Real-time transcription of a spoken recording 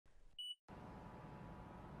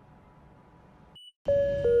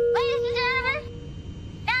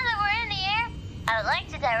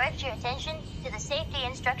direct your attention to the safety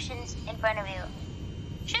instructions in front of you.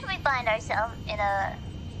 Should we find ourselves in a...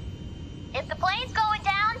 If the plane's going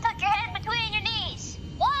down, tuck your head between your knees.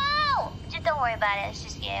 Whoa! Just don't worry about it. It's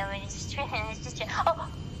just, yeah, I mean, it's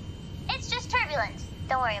just turbulence.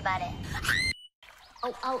 Don't worry about it.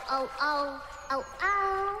 Oh, oh, oh, oh. Oh,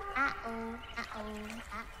 oh. Uh-oh.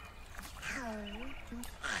 Uh-oh.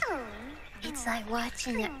 Uh-oh. It's like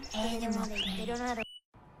watching an animal play. They don't know how to...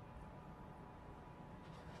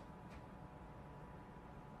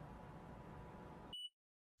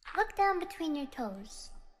 Look down between your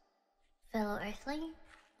toes. Fellow Earthling,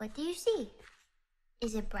 what do you see?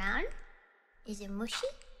 Is it brown? Is it mushy?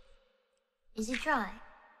 Is it dry?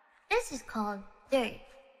 This is called dirt.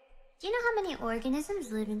 Do you know how many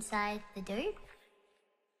organisms live inside the dirt?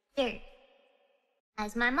 Dirt.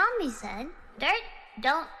 As my mommy said, dirt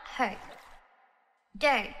don't hurt.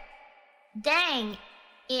 Dirt. Dang,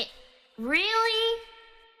 it really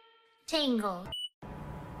tingled.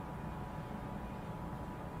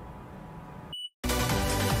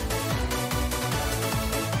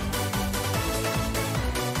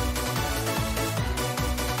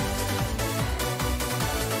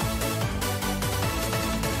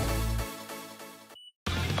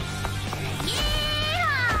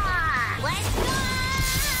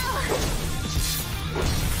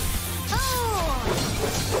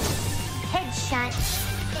 Headshot.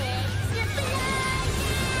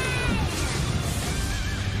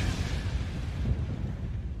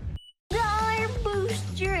 Gawr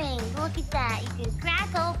boost drink. Look at that. You can crack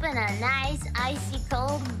open a nice icy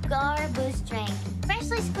cold Gawr boost drink.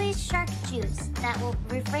 Freshly squeezed shark juice that will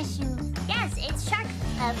refresh you. Yes, it's shark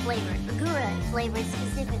flavor. Gura flavor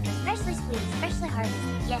specifically. Freshly squeezed, freshly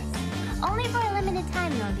harvested. Yes. Only for a limited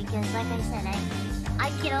time though, because like I said, I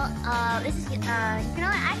can this is you know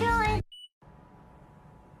what? I can only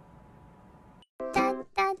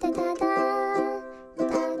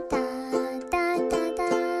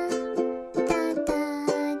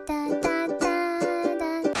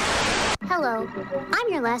Hello, I'm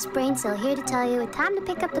your last brain cell here to tell you it's time to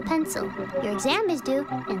pick up the pencil. Your exam is due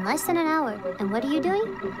in less than an hour. And what are you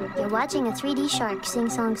doing? You're watching a 3D shark sing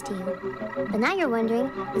songs to you. But now you're wondering,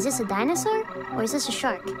 is this a dinosaur or is this a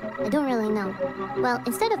shark? I don't really know. Well,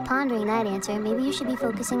 instead of pondering that answer, maybe you should be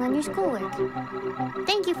focusing on your schoolwork.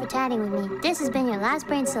 Thank you for chatting with me. This has been your last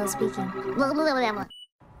brain cell speaking. Blah, blah, blah, blah.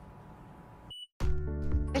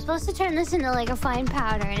 You're supposed to turn this into like a fine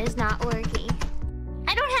powder and it's not working.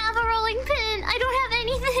 I don't have a rolling pin. I don't have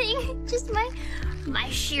anything. Just my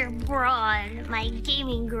sheer brawn, my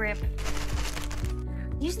gaming grip.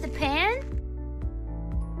 Use the pan.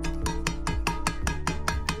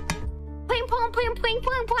 Ping pong, ping ping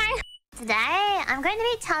pong pong. Today, I'm going to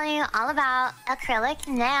be telling you all about acrylic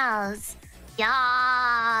nails.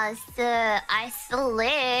 Yes,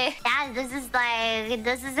 isolate. Yeah, this is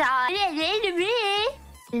how.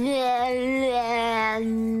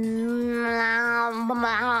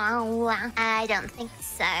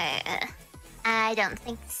 I don't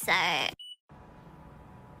think so.